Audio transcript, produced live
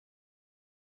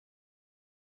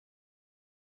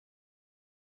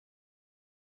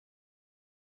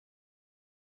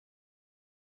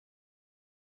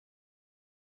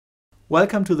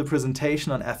Welcome to the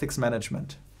presentation on ethics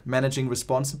management, managing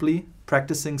responsibly,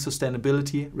 practicing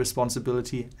sustainability,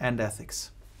 responsibility, and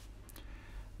ethics.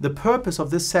 The purpose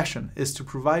of this session is to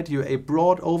provide you a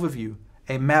broad overview,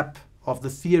 a map of the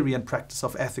theory and practice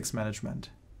of ethics management.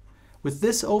 With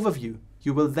this overview,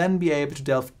 you will then be able to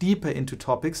delve deeper into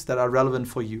topics that are relevant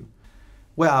for you.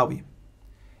 Where are we?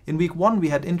 In week 1, we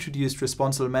had introduced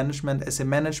responsible management as a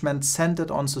management centered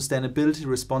on sustainability,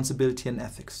 responsibility, and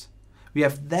ethics. We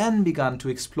have then begun to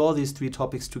explore these 3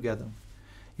 topics together.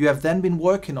 You have then been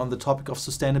working on the topic of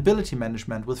sustainability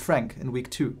management with Frank in week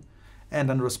 2, and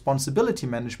on responsibility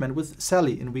management with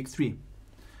Sally in week 3.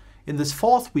 In this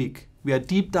 4th week, we are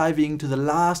deep diving into the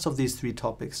last of these 3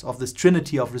 topics, of this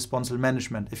trinity of responsible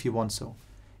management, if you want so,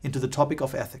 into the topic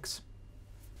of ethics.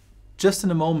 Just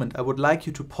in a moment, I would like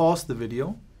you to pause the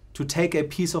video, to take a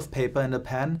piece of paper and a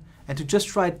pen, and to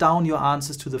just write down your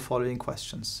answers to the following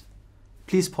questions.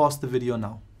 Please pause the video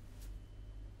now.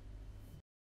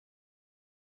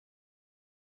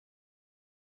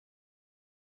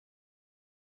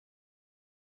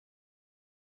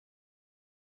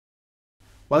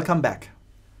 Welcome back.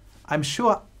 I'm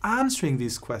sure answering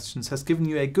these questions has given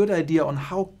you a good idea on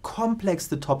how complex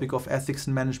the topic of ethics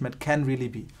and management can really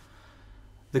be.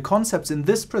 The concepts in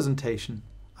this presentation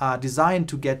are designed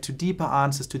to get to deeper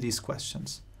answers to these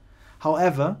questions.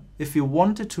 However, if you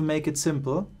wanted to make it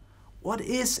simple, what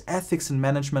is ethics and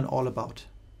management all about?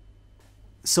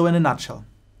 So in a nutshell,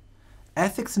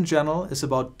 ethics in general is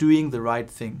about doing the right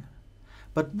thing.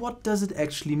 But what does it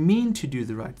actually mean to do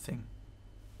the right thing?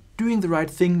 Doing the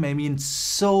right thing may mean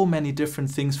so many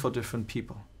different things for different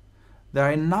people. There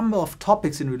are a number of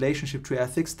topics in relationship to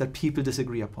ethics that people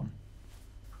disagree upon.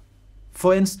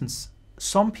 For instance,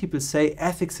 some people say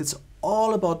ethics is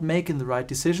all about making the right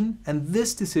decision, and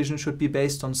this decision should be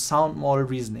based on sound moral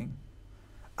reasoning.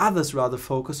 Others rather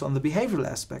focus on the behavioral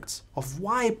aspects of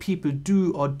why people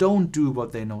do or don't do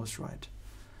what they know is right.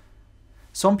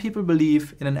 Some people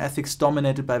believe in an ethics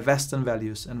dominated by Western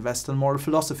values and Western moral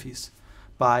philosophies,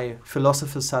 by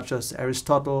philosophers such as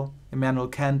Aristotle, Immanuel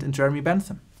Kant, and Jeremy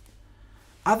Bentham.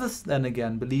 Others then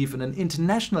again believe in an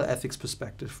international ethics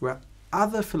perspective where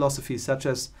other philosophies such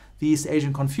as the East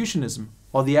Asian Confucianism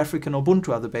or the African Ubuntu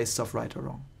are the basis of right or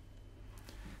wrong.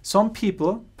 Some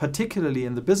people, particularly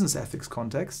in the business ethics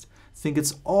context, think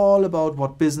it's all about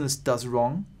what business does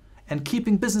wrong and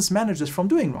keeping business managers from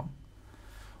doing wrong,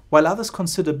 while others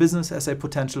consider business as a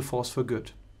potential force for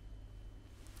good.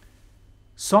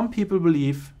 Some people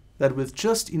believe that with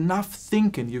just enough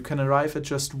thinking you can arrive at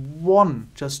just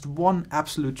one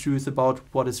absolute truth about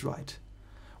what is right,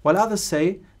 while others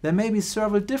say there may be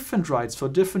several different rights for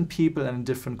different people and in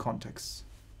different contexts.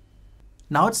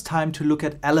 Now it's time to look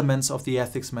at elements of the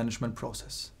ethics management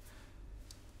process.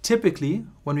 Typically,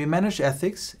 when we manage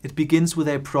ethics, it begins with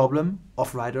a problem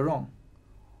of right or wrong,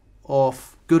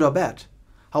 of good or bad.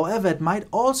 However, it might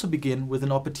also begin with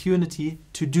an opportunity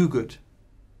to do good.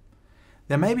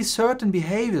 There may be certain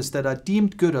behaviors that are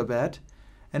deemed good or bad,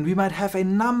 and we might have a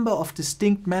number of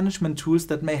distinct management tools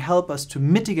that may help us to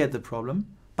mitigate the problem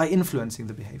by influencing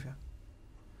the behavior.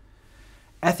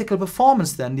 Ethical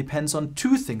performance then depends on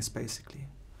 2 things basically,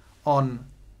 on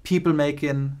people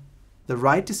making the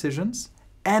right decisions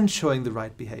and showing the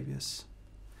right behaviors.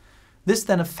 This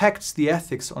then affects the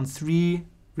ethics on 3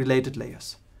 related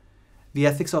layers. The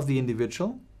ethics of the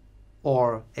individual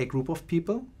or a group of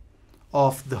people,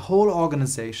 of the whole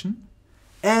organization,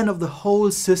 and of the whole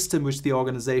system which the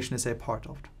organization is a part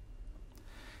of.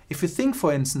 If you think,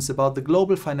 for instance, about the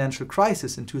global financial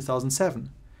crisis in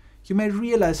 2007, you may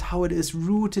realize how it is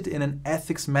rooted in an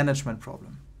ethics management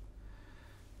problem.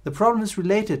 The problem is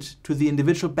related to the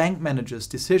individual bank manager's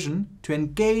decision to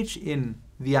engage in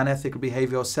the unethical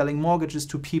behavior of selling mortgages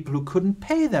to people who couldn't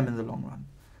pay them in the long run.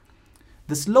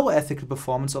 This low ethical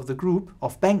performance of the group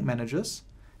of bank managers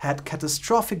had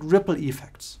catastrophic ripple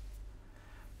effects.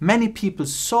 Many people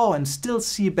saw and still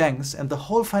see banks and the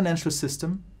whole financial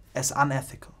system as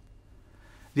unethical.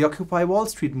 The Occupy Wall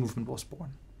Street movement was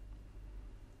born.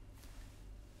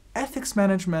 Ethics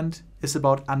management is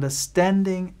about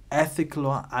understanding ethical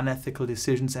or unethical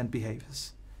decisions and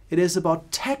behaviors. It is about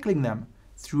tackling them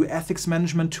through ethics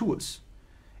management tools.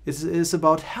 It is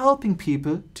about helping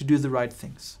people to do the right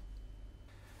things.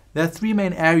 There are 3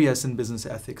 main areas in business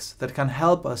ethics that can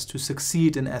help us to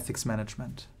succeed in ethics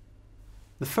management.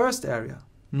 The first area,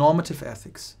 normative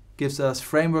ethics, gives us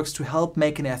frameworks to help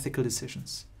making ethical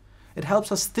decisions. It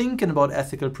helps us thinking about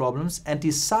ethical problems and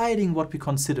deciding what we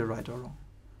consider right or wrong.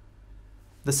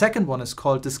 The second one is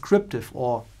called descriptive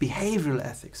or behavioral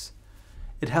ethics.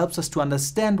 It helps us to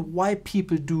understand why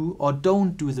people do or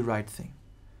don't do the right thing.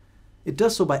 It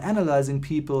does so by analyzing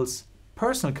people's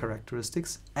personal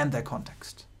characteristics, and their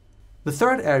context. The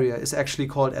third area is actually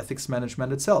called ethics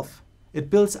management itself. It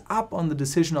builds up on the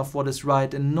decision of what is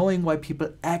right and knowing why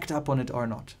people act upon it or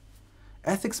not.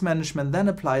 Ethics management then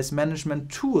applies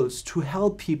management tools to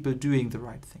help people doing the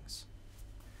right things.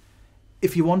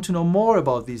 If you want to know more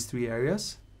about these three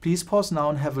areas, please pause now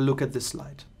and have a look at this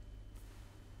slide.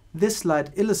 This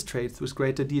slide illustrates with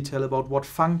greater detail about what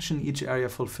function each area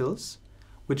fulfills,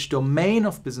 which domain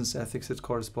of business ethics it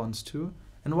corresponds to,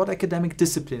 and what academic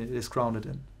discipline it is grounded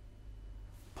in.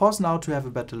 Pause now to have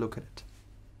a better look at it.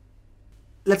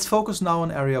 Let's focus now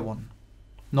on area 1,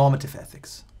 normative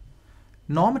ethics.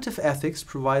 Normative ethics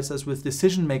provides us with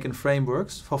decision-making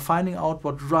frameworks for finding out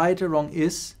what right or wrong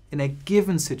is in a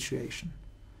given situation.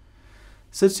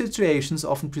 Such situations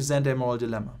often present a moral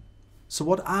dilemma. So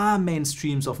what are main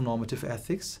streams of normative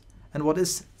ethics, and what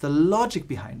is the logic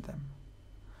behind them?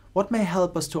 What may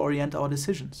help us to orient our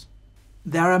decisions?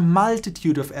 There are a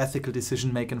multitude of ethical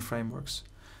decision-making frameworks,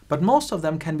 but most of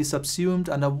them can be subsumed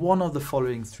under one of the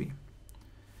following three.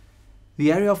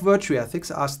 The area of virtue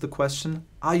ethics asks the question,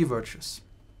 are you virtuous?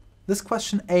 This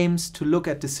question aims to look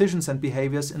at decisions and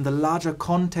behaviors in the larger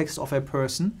context of a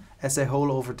person as a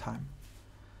whole over time.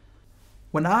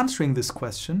 When answering this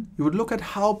question, you would look at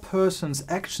how persons'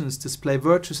 actions display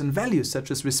virtues and values such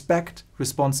as respect,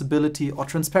 responsibility, or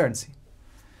transparency.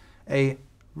 A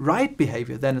right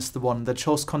behavior then is the one that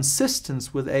shows consistency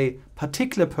with a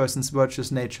particular person's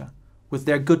virtuous nature, with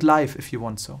their good life if you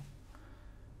want so.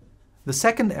 The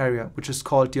second area, which is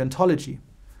called deontology,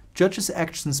 judges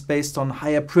actions based on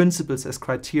higher principles as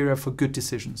criteria for good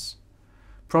decisions.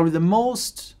 Probably the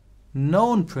most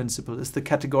known principle is the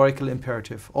categorical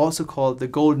imperative, also called the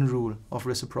golden rule of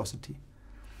reciprocity.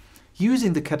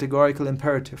 Using the categorical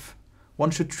imperative, one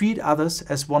should treat others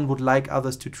as one would like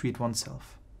others to treat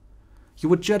oneself. You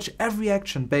would judge every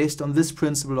action based on this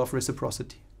principle of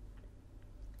reciprocity.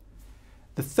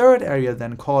 The third area,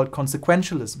 then called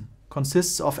consequentialism,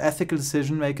 consists of ethical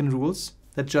decision-making rules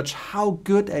that judge how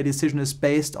good a decision is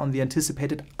based on the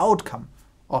anticipated outcome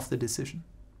of the decision.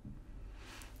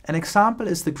 An example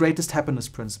is the greatest happiness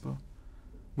principle,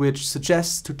 which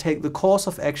suggests to take the course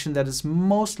of action that is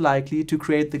most likely to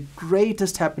create the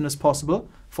greatest happiness possible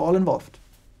for all involved.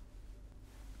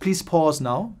 Please pause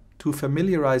now to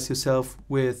familiarize yourself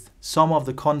with some of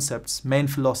the concepts, main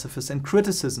philosophies, and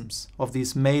criticisms of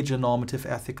these major normative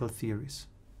ethical theories.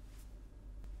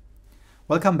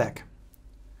 Welcome back.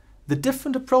 The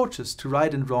different approaches to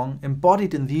right and wrong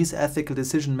embodied in these ethical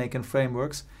decision-making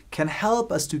frameworks can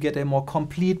help us to get a more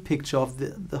complete picture of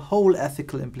the whole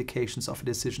ethical implications of a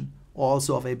decision, or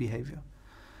also of a behavior.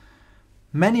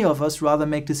 Many of us rather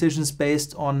make decisions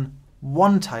based on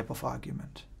one type of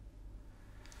argument.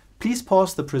 Please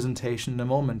pause the presentation in a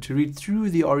moment to read through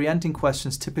the orienting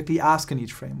questions typically asked in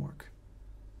each framework.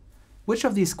 Which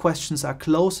of these questions are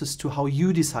closest to how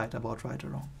you decide about right or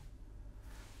wrong?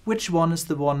 Which one is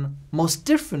the one most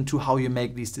different to how you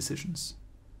make these decisions?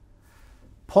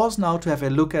 Pause now to have a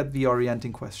look at the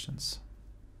orienting questions.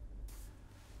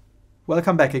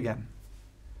 Welcome back again.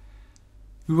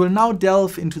 We will now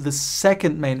delve into the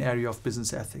second main area of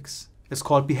business ethics. It's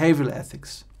called behavioral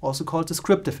ethics, also called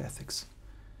descriptive ethics.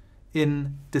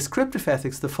 In descriptive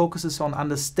ethics, the focus is on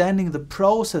understanding the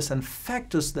process and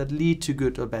factors that lead to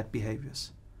good or bad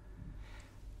behaviors.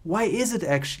 Why is it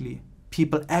actually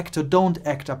people act or don't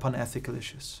act upon ethical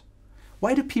issues?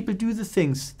 Why do people do the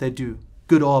things they do,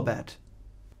 good or bad?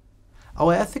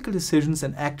 Our ethical decisions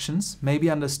and actions may be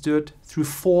understood through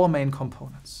four main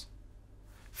components.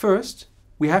 First,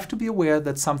 we have to be aware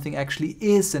that something actually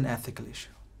is an ethical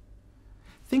issue.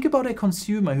 Think about a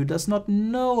consumer who does not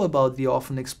know about the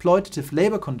often exploitative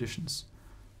labor conditions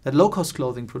that low-cost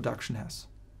clothing production has.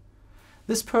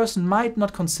 This person might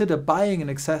not consider buying an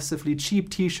excessively cheap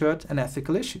t-shirt an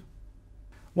ethical issue.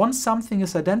 Once something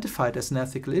is identified as an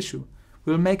ethical issue,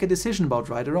 we will make a decision about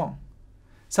right or wrong.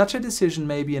 Such a decision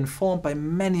may be informed by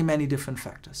many different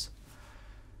factors.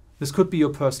 This could be your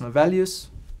personal values,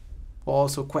 or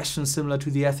also questions similar to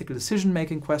the ethical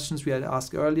decision-making questions we had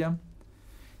asked earlier.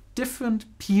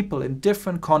 Different people in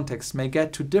different contexts may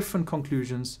get to different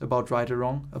conclusions about right or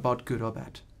wrong, about good or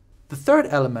bad. The third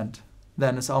element,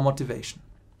 then, is our motivation.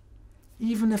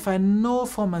 Even if I know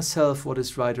for myself what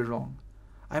is right or wrong,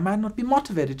 I might not be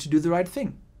motivated to do the right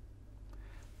thing.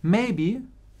 Maybe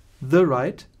the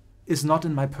right is not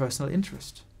in my personal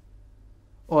interest.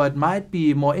 Or it might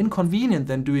be more inconvenient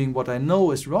than doing what I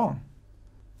know is wrong.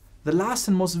 The last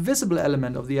and most visible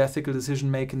element of the ethical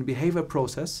decision-making behavior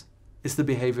process is the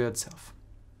behavior itself.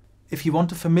 If you want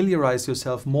to familiarize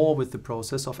yourself more with the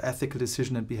process of ethical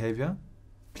decision and behavior,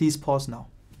 please pause now.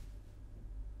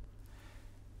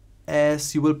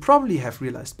 As you will probably have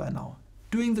realized by now,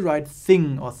 doing the right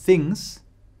thing or things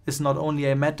is not only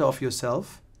a matter of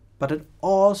yourself, but it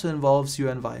also involves your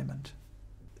environment.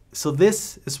 So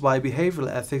this is why behavioral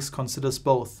ethics considers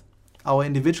both our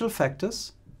individual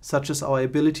factors, such as our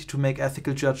ability to make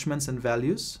ethical judgments and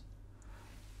values,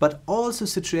 but also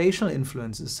situational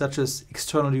influences such as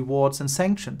external rewards and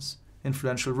sanctions,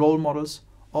 influential role models,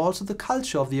 also the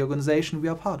culture of the organization we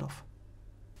are part of.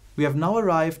 We have now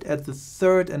arrived at the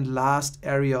third and last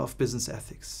area of business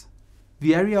ethics.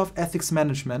 The area of ethics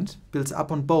management builds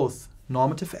up on both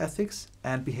normative ethics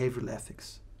and behavioral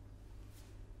ethics.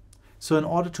 So in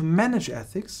order to manage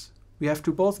ethics, we have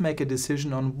to both make a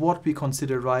decision on what we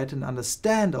consider right and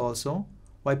understand also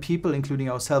why people, including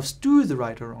ourselves, do the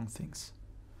right or wrong things.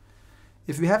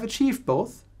 If we have achieved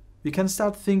both, we can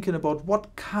start thinking about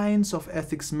what kinds of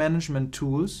ethics management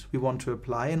tools we want to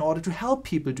apply in order to help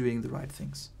people doing the right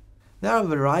things. There are a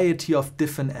variety of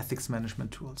different ethics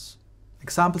management tools.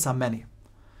 Examples are many.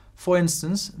 For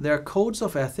instance, there are codes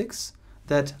of ethics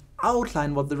that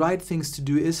outline what the right things to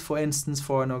do is, for instance,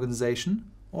 for an organization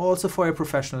or also for a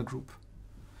professional group.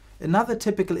 Another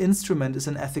typical instrument is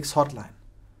an ethics hotline,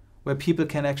 where people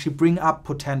can actually bring up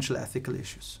potential ethical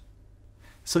issues.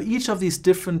 So each of these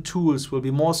different tools will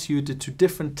be more suited to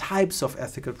different types of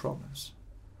ethical problems.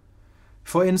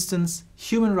 For instance,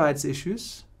 human rights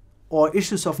issues or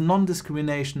issues of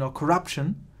non-discrimination or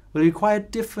corruption will require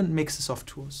different mixes of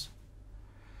tools.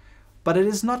 But it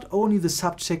is not only the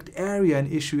subject area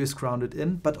an issue is grounded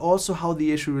in, but also how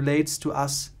the issue relates to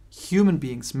us human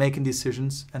beings making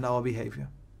decisions and our behavior.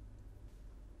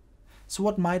 So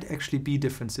what might actually be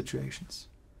different situations?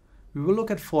 We will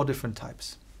look at 4 different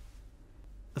types.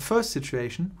 The first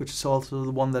situation, which is also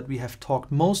the one that we have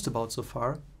talked most about so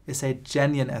far, is a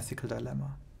genuine ethical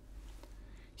dilemma.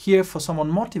 Here, for someone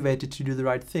motivated to do the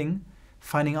right thing,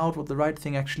 finding out what the right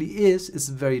thing actually is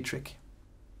very tricky.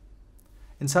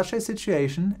 In such a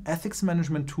situation, ethics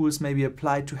management tools may be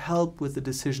applied to help with the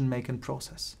decision-making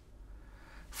process.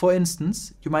 For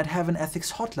instance, you might have an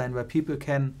ethics hotline where people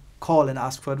can call and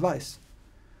ask for advice.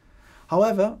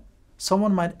 However,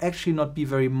 someone might actually not be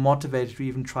very motivated to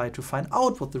even try to find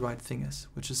out what the right thing is,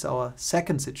 which is our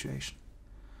second situation.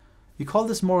 We call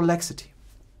this moral laxity.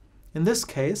 In this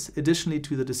case, additionally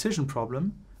to the decision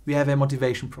problem, we have a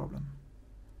motivation problem.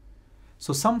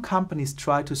 So some companies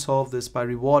try to solve this by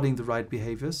rewarding the right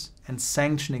behaviors and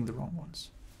sanctioning the wrong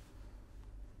ones.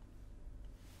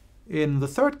 In the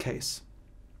third case,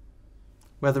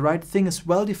 where the right thing is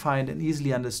well defined and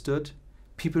easily understood,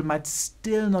 people might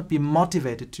still not be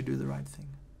motivated to do the right thing.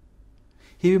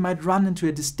 Here we might run into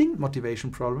a distinct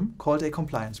motivation problem called a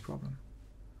compliance problem.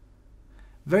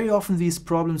 Very often these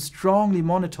problems strongly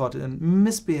monitored and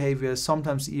misbehavior is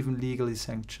sometimes even legally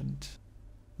sanctioned.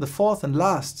 The fourth and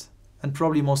last, and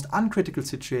probably most uncritical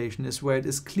situation is where it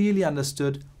is clearly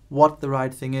understood what the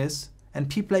right thing is and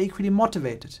people are equally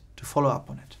motivated to follow up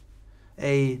on it.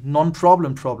 A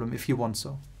non-problem problem if you want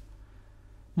so.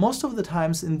 Most of the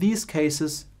times in these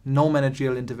cases, no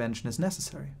managerial intervention is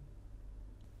necessary.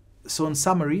 So in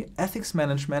summary, ethics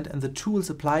management and the tools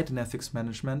applied in ethics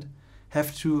management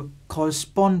have to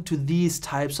correspond to these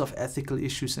types of ethical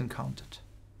issues encountered.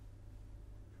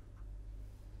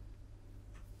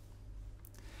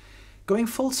 Going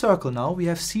full circle now, we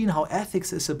have seen how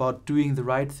ethics is about doing the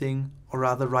right thing, or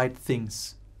rather right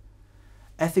things.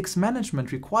 Ethics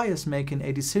management requires making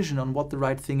a decision on what the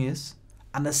right thing is,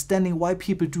 understanding why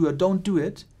people do or don't do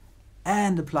it,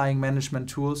 and applying management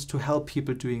tools to help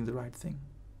people doing the right thing.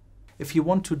 If you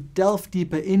want to delve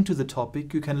deeper into the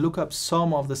topic, you can look up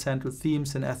some of the central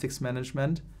themes in ethics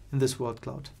management in this word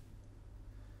cloud.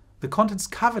 The contents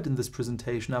covered in this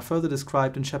presentation are further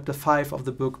described in Chapter 5 of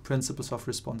the book Principles of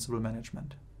Responsible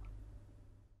Management.